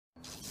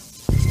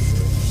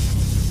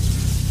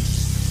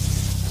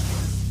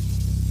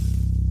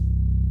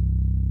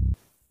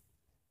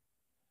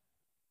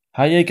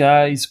Hiya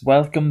guys,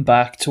 welcome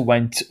back to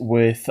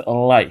Wentworth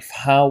Life.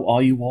 How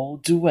are you all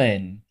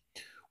doing?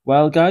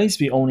 Well guys,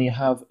 we only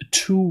have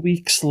 2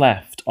 weeks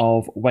left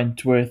of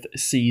Wentworth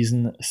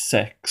Season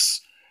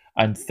 6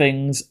 and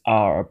things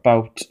are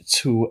about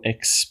to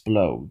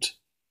explode.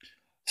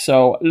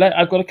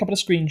 I've got a couple of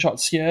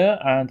screenshots here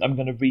and I'm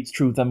going to read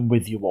through them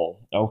with you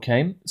all,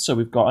 okay? So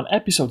we've got an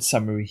episode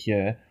summary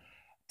here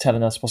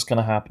telling us what's going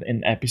to happen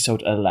in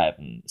episode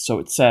 11. So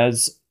it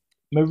says,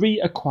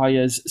 Marie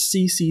acquires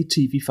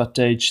CCTV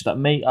footage that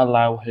may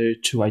allow her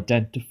to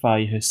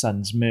identify her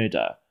son's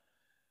murder.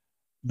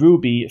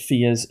 Ruby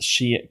fears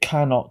she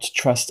cannot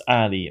trust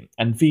Ali,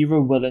 and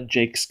Vera, Will, and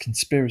Jake's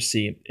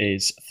conspiracy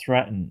is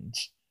threatened.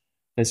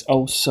 There's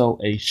also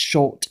a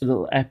short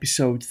little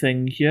episode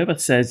thing here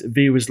that says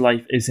Vera's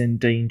life is in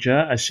danger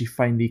as she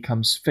finally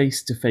comes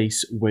face to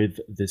face with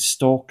the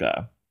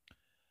stalker.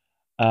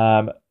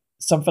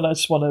 Something I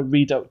just want to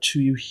read out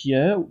to you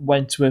here.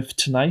 Wentworth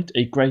tonight,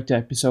 a great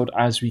episode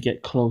as we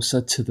get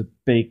closer to the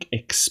big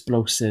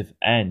explosive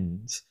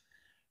end.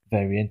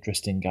 Very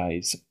interesting,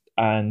 guys.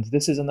 And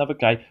this is another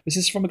guy. This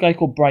is from a guy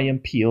called Brian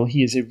Peel.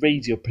 He is a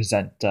radio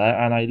presenter,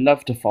 and I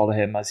love to follow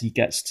him as he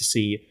gets to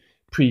see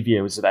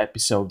previews of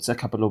episodes a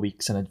couple of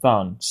weeks in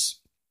advance.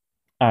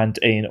 And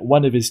in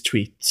one of his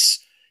tweets,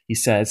 he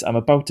says, I'm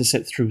about to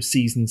sit through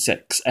Season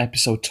 6,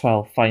 Episode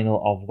 12, final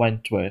of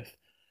Wentworth.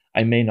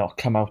 I may not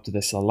come out of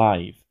this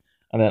alive.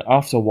 And then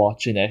after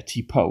watching it,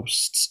 he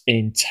posts,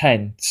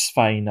 intense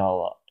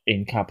final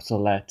in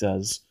capital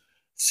letters.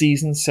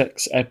 Season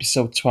 6,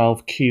 Episode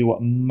 12, Q,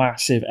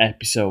 massive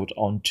episode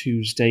on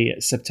Tuesday,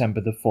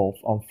 September the 4th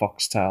on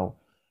Foxtel.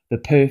 The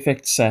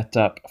perfect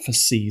setup for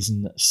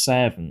Season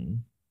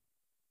 7.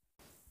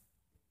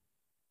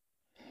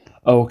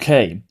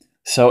 Okay,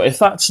 so if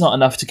that's not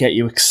enough to get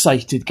you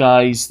excited,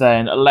 guys,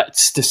 then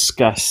let's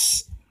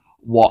discuss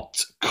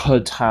what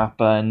could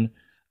happen.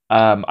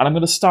 And I'm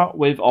going to start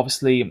with,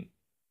 obviously,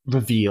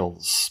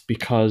 reveals,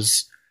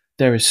 because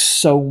there is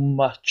so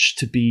much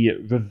to be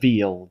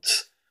revealed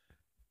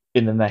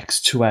in the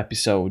next two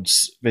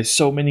episodes. There's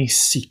so many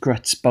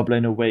secrets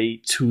bubbling away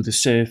to the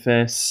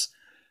surface,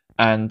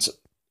 and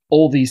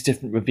all these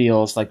different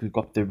reveals, like we've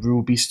got the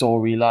Ruby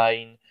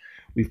storyline,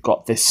 we've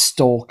got this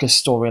Stalker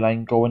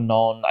storyline going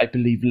on. I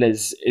believe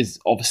Liz is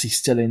obviously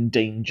still in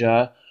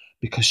danger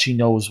because she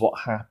knows what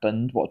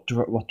happened, what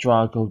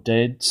Drago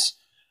did.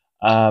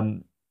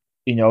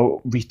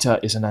 Rita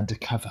is an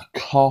undercover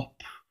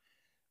cop.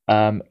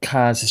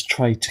 Kaz has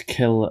tried to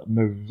kill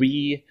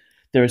Marie.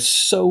 There are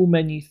so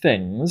many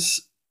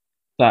things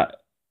that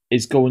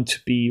is going to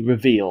be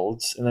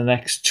revealed in the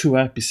next two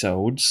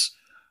episodes.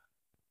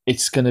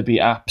 It's going to be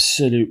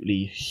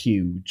absolutely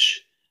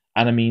huge.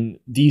 And I mean,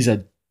 these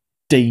are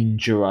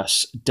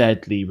dangerous,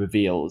 deadly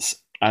reveals.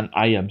 And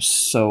I am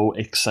so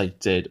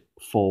excited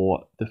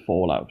for the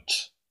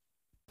fallout.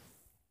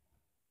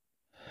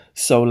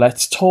 So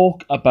let's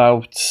talk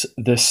about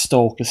the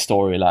Stalker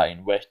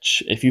storyline,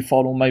 which, if you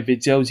follow my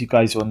videos, you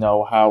guys will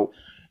know how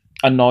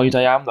annoyed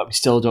I am that we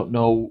still don't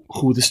know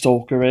who the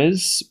Stalker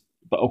is.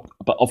 But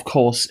of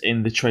course,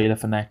 in the trailer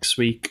for next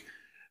week,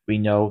 we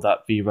know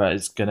that Vera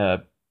is going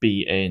to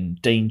be in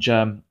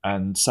danger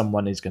and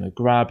someone is going to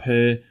grab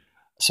her.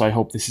 So I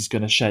hope this is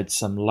going to shed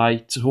some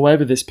light.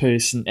 Whoever this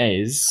person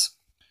is,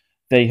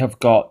 they have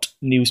got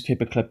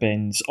newspaper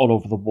clippings all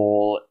over the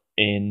wall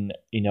in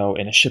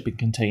a shipping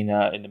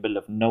container in the middle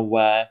of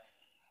nowhere.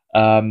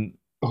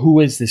 Who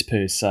is this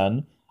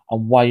person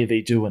and why are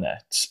they doing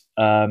it?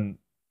 I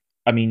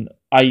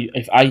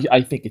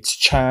think it's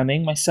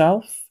Channing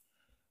myself,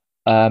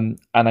 and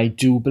I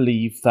do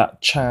believe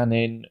that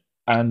Channing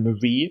and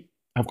Marie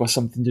have got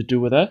something to do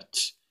with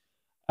it.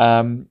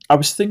 I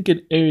was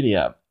thinking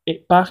earlier,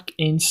 back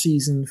in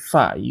season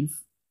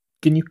 5,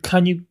 can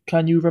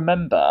you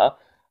remember?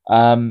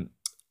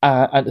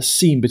 At a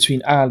scene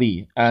between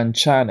Ali and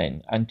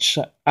Channing, and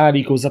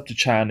Ali goes up to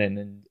Channing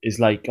and is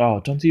like, "Oh,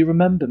 don't you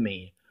remember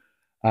me?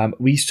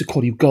 We used to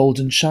call you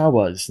Golden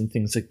Showers and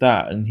things like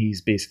that." And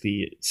he's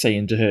basically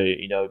saying to her,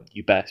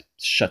 "You best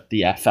shut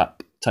the f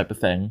up," type of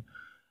thing.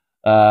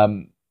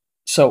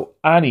 So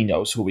Annie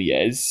knows who he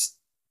is.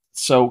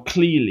 So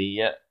clearly,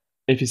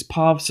 if his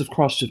paths have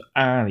crossed with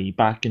Annie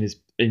back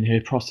in her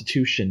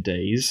prostitution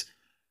days,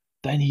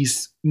 then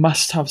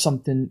must have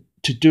something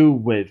to do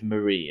with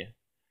Marie.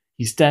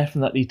 He's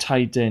definitely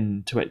tied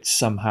into it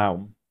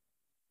somehow,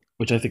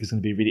 which I think is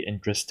going to be really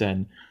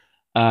interesting.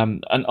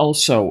 And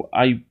also,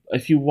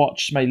 if you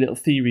watched my little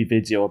theory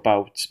video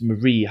about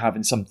Marie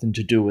having something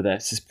to do with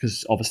this, it's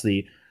because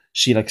obviously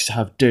she likes to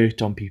have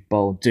dirt on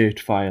people, dirt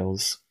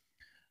files.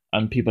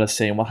 And people are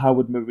saying, well, how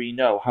would Marie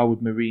know? How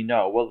would Marie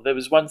know? Well, there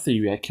was one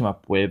theory I came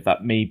up with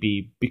that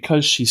maybe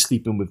because she's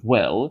sleeping with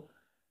Will,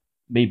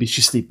 maybe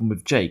she's sleeping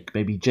with Jake.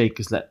 Maybe Jake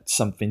has let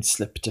something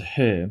slip to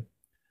her.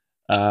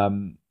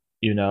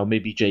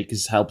 Maybe Jake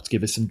has helped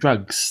give her some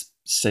drugs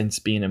since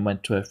being in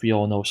Wentworth. We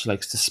all know she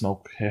likes to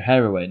smoke her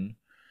heroin.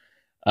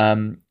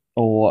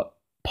 Or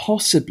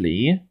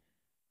possibly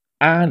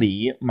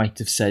Ali might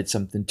have said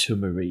something to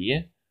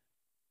Marie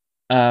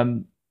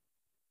in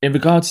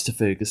regards to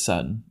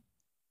Ferguson.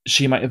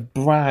 she might have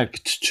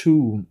bragged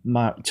to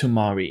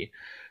Mari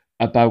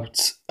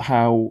about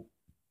how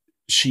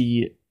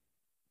she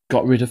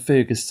got rid of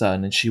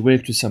Ferguson and she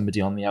worked with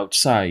somebody on the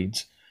outside,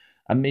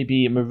 and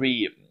maybe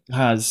Marie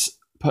has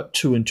put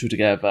two and two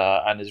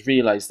together and has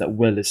realised that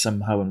Will is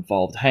somehow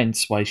involved,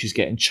 hence why she's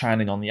getting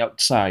Channing on the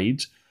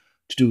outside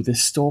to do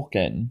this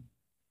stalking.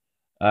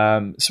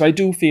 So I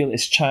do feel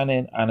it's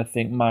Channing, and I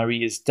think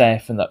Marie is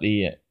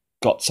definitely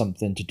got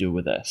something to do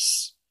with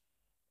this.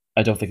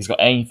 I don't think it's got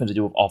anything to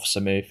do with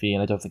Officer Murphy,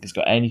 and I don't think it's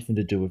got anything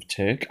to do with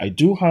Turk. I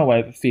do,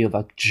 however, feel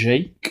that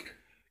Jake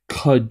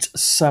could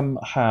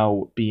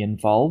somehow be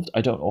involved.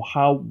 I don't know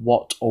how,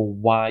 what, or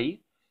why,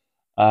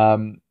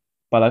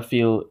 but I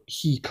feel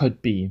he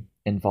could be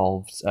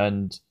involved,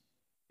 and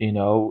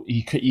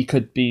he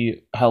could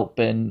be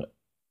helping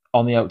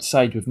on the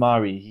outside with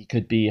Mari. He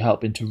could be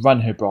helping to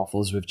run her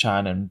brothels with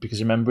Channing,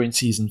 because remember in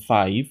season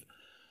 5,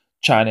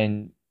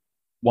 Channing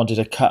wanted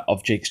a cut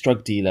of Jake's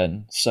drug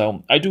dealing.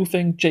 So I do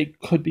think Jake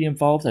could be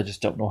involved. I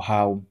just don't know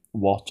how,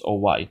 what, or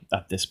why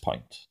at this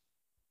point.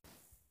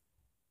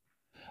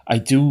 I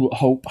do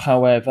hope,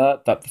 however,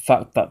 that the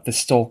fact that the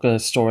Stalker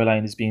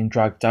storyline is being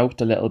dragged out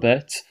a little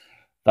bit,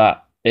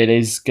 that it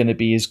is going to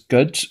be as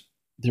good,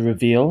 the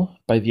reveal,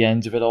 by the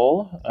end of it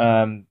all.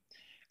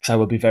 Because I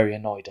will be very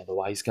annoyed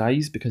otherwise,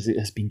 guys, because it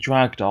has been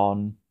dragged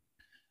on,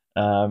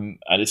 and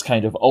it's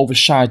kind of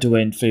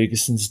overshadowing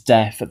Ferguson's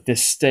death at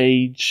this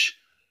stage.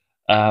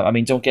 I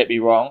mean, don't get me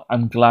wrong,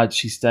 I'm glad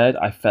she's dead.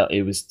 I felt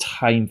it was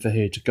time for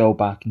her to go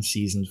back in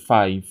season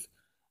 5.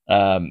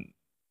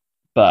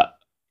 But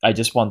I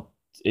just want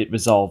it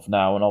resolved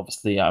now, and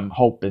obviously I'm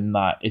hoping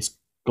that it's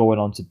going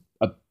on to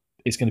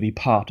it's going to be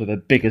part of a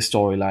bigger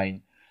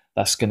storyline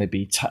that's going to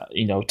be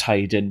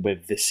tied in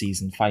with this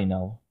season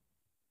final.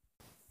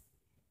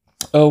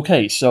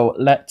 Okay, so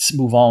let's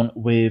move on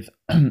with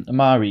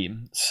Mari.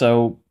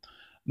 So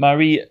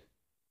Mari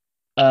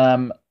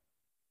OD'd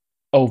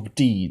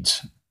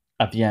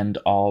at the end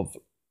of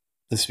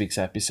this week's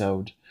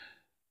episode,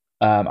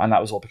 and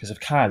that was all because of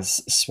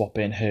Kaz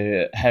swapping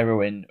her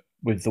heroin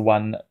with the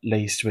one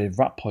laced with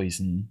rat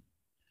poison.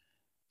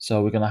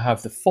 So we're going to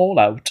have the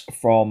fallout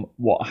from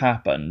what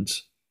happened.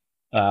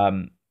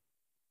 Is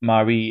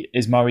Mari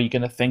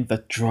going to think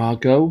that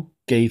Drago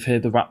gave her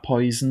the rat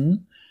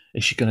poison?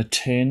 Is she going to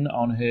turn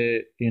on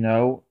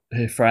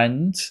her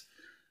friend?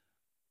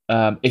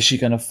 Is she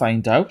going to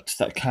find out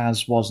that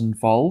Kaz was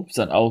involved?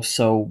 And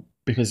also,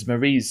 because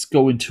Marie's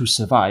going to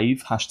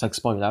survive, hashtag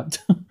spoiler,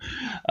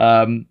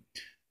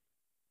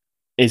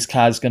 is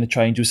Kaz going to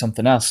try and do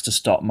something else to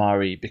stop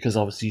Mari? Because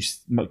obviously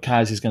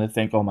Kaz is going to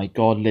think, oh my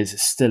god, Liz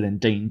is still in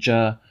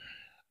danger.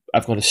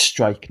 I've got to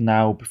strike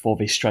now before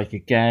they strike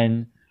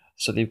again.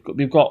 So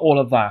we've got all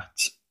of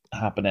that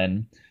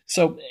happening.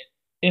 So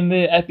in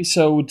the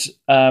episode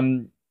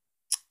that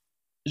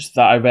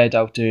I read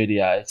out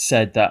earlier, it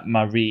said that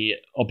Marie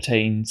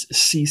obtains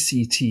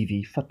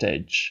CCTV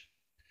footage.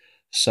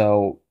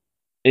 So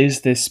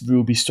is this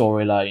Ruby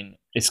storyline?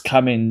 It's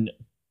coming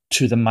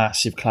to the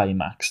massive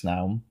climax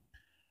now.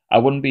 I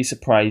wouldn't be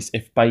surprised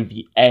if by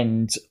the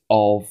end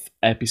of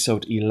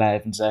episode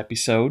 11's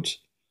episode,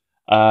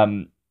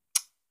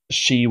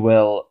 she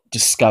will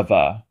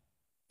discover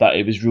that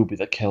it was Ruby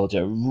that killed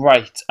her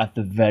right at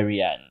the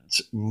very end.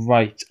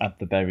 Right at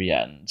the very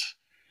end.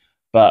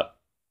 But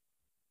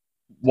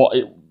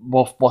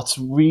what's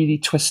really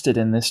twisted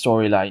in this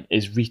storyline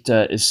is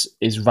Rita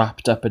is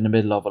wrapped up in the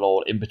middle of it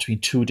all, in between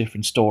two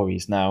different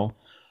stories now.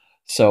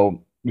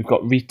 So we've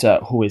got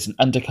Rita, who is an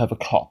undercover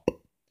cop.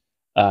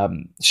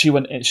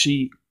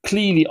 She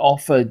clearly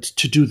offered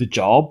to do the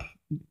job,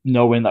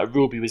 knowing that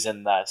Ruby was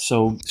in there.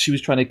 So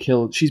she's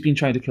been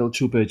trying to kill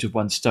two birds with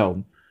one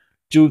stone.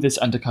 Do this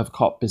undercover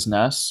cop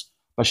business,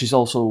 but she's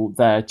also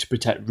there to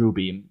protect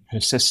Ruby, her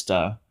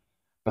sister.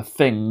 But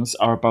things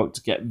are about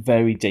to get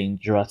very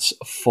dangerous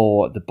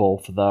for the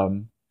both of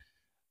them.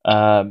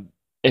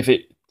 If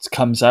it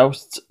comes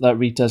out that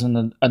Rita's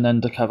an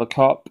undercover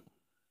cop,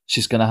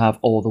 she's going to have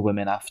all the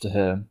women after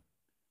her.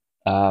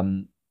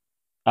 And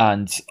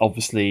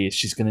obviously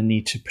she's going to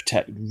need to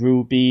protect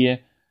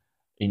Ruby.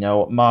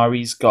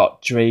 Mari's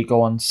got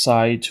Drago on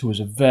side, who is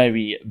a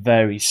very,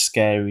 very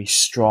scary,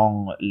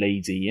 strong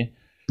lady.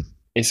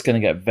 It's going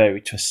to get very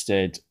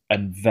twisted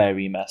and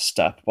very messed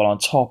up. But on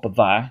top of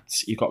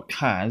that, you've got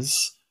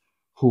Kaz,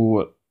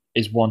 who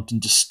is wanting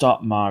to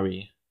stop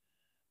Mari.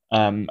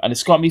 And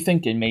it's got me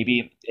thinking,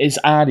 maybe, is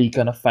Ali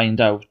going to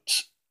find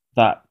out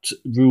that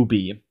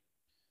Ruby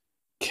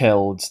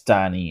killed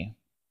Danny?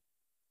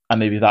 And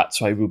maybe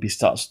that's why Ruby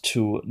starts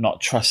to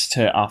not trust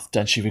her after,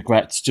 and she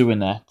regrets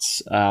doing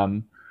it.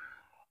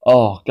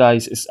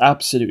 Guys, it's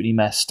absolutely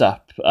messed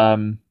up.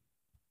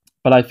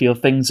 But I feel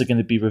things are going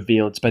to be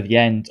revealed by the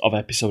end of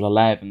episode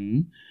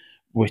 11,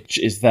 which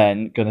is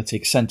then going to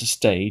take centre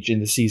stage in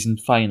the season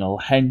final.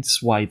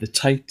 Hence why the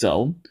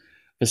title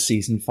for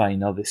season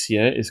final this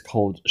year is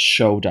called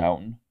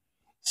Showdown.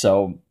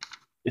 So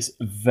it's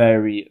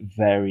very,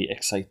 very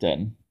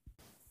exciting.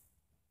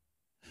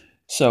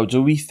 So,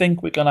 do we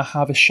think we're going to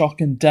have a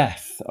shocking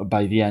death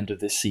by the end of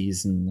this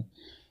season?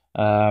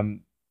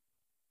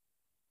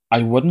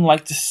 I wouldn't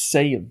like to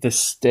say at this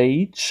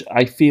stage.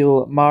 I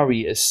feel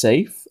Mari is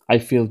safe. I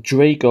feel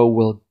Drago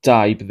will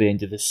die by the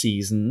end of the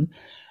season.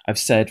 I've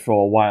said for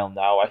a while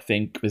now, I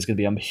think there's going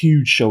to be a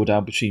huge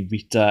showdown between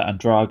Rita and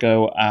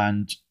Drago,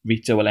 and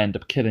Rita will end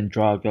up killing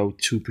Drago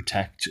to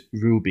protect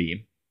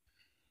Ruby.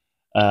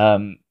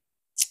 Um,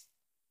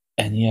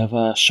 any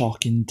other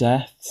shocking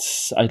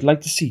deaths? I'd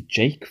like to see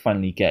Jake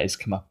finally get his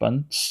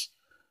comeuppance.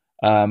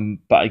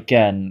 But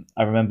again,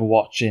 I remember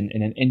watching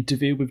in an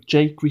interview with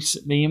Jake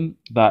recently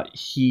that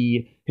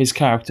his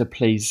character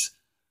plays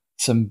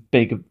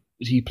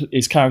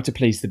his character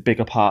plays the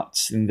bigger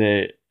parts in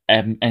the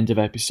end of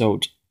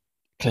episode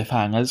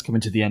cliffhangers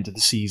coming to the end of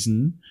the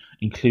season,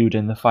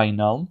 including the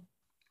final.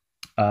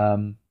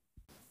 I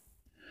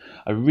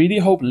really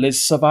hope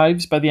Liz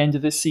survives by the end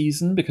of this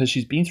season because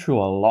she's been through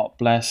a lot,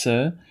 bless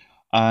her.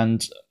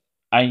 And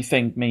I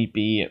think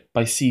maybe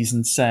by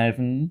season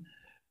 7,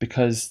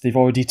 because they've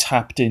already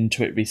tapped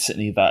into it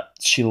recently that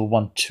she'll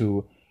want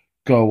to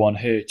go on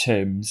her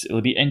terms.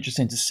 It'll be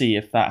interesting to see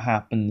if that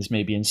happens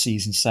maybe in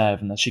season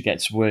 7, that she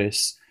gets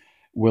worse.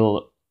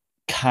 Will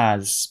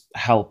Kaz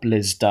help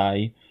Liz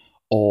die?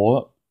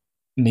 Or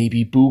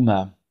maybe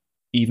Boomer.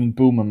 Even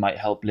Boomer might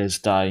help Liz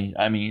die.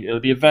 I mean, it'll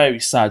be a very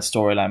sad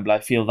storyline, but I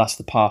feel that's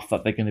the path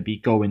that they're going to be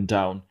going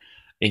down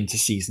into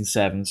season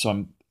 7.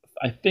 So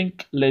I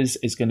think Liz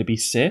is going to be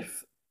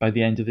safe by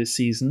the end of this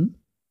season.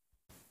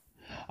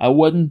 I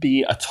wouldn't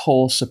be at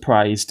all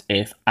surprised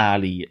if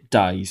Ali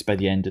dies by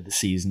the end of the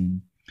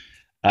season.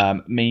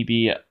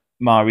 Maybe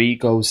Mari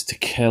goes to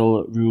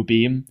kill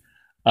Ruby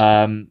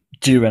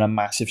during a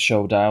massive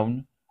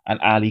showdown, and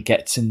Ali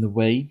gets in the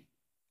way,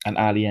 and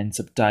Ali ends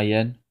up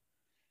dying.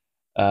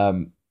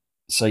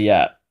 So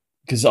yeah,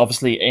 because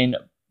obviously in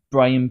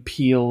Brian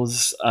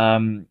Peel's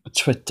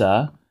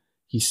Twitter,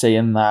 he's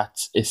saying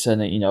that it's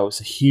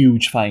a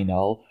huge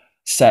final,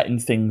 setting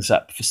things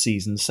up for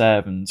season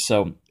 7.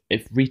 So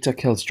if Rita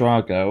kills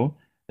Drago,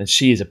 then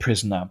she is a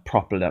prisoner,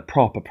 proper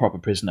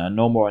prisoner,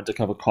 no more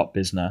undercover cop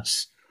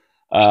business.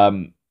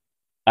 And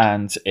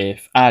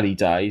if Ali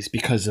dies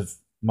because of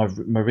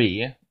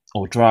Marie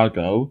or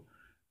Drago,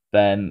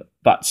 then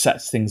that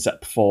sets things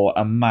up for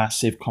a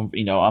massive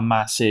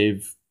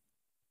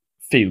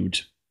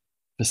feud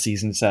for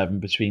season 7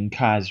 between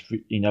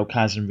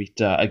Kaz and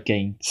Rita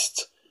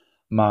against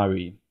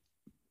Mari.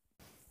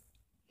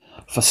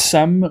 For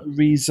some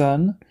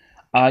reason,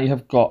 I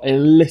have got a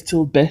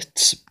little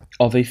bit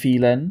of a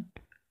feeling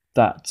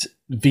that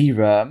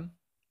Vera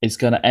is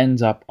going to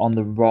end up on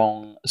the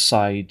wrong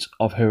side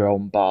of her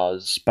own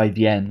bars by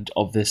the end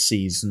of this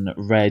season,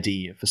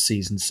 ready for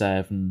season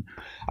 7.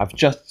 I've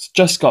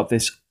just got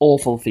this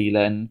awful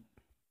feeling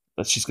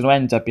that she's going to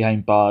end up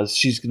behind bars.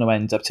 She's going to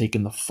end up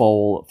taking the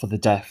fall for the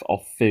death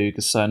of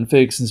Ferguson.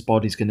 Ferguson's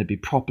body is going to be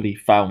properly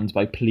found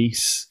by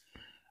police,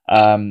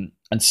 and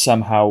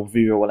somehow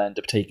Vera will end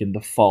up taking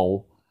the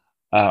fall.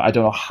 I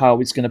don't know how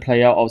it's going to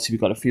play out. Obviously,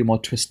 we've got a few more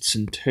twists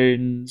and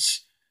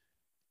turns.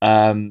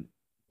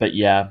 But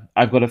yeah,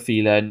 I've got a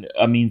feeling.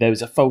 I mean, there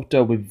was a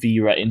photo with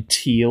Vera in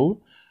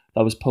teal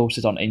that was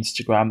posted on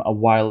Instagram a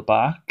while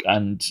back,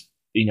 and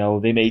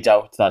they made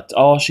out that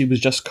she was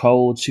just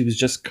cold. She was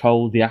just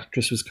cold. The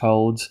actress was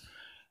cold.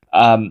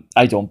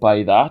 I don't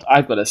buy that.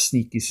 I've got a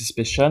sneaky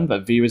suspicion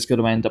that Vera's going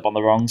to end up on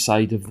the wrong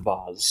side of the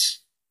bars.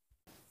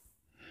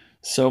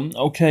 So,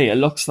 okay, it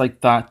looks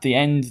like that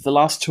the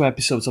last 2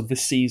 episodes of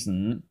this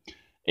season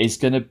is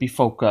going to be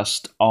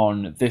focused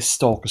on this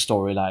Stalker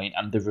storyline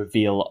and the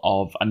reveal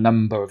of a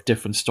number of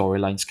different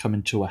storylines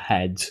coming to a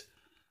head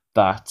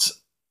that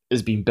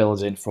has been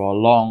building for a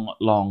long,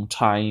 long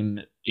time,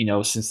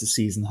 since the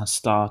season has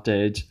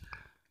started.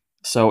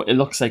 So it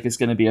looks like it's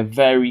going to be a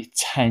very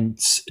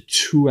tense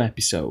 2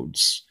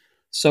 episodes.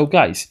 So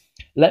guys,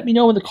 let me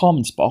know in the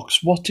comments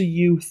box, what do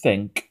you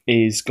think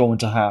is going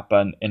to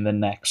happen in the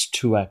next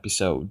 2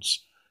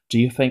 episodes? Do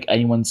you think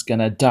anyone's going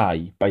to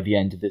die by the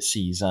end of this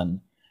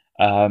season?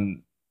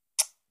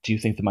 Do you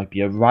think there might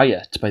be a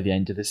riot by the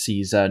end of the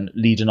season,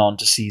 leading on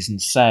to season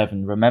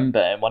 7?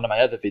 Remember, in one of my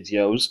other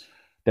videos,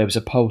 there was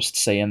a post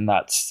saying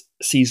that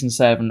season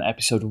 7,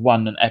 episode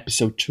 1 and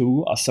episode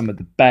 2 are some of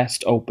the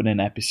best opening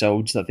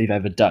episodes that they've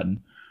ever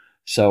done.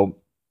 So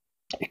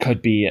it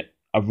could be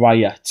a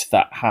riot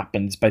that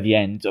happens by the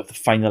end of the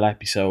final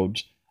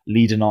episode,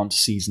 leading on to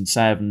season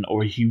 7,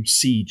 or a huge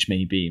siege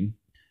maybe.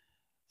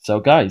 So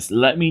guys,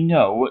 let me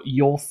know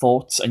your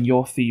thoughts and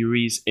your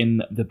theories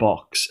in the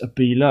box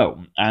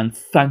below. And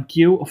thank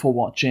you for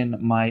watching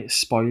my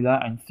spoiler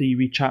and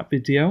theory chat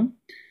video.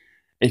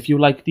 If you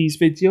like these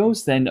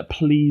videos, then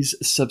please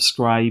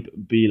subscribe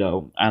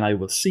below, and I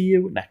will see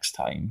you next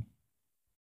time.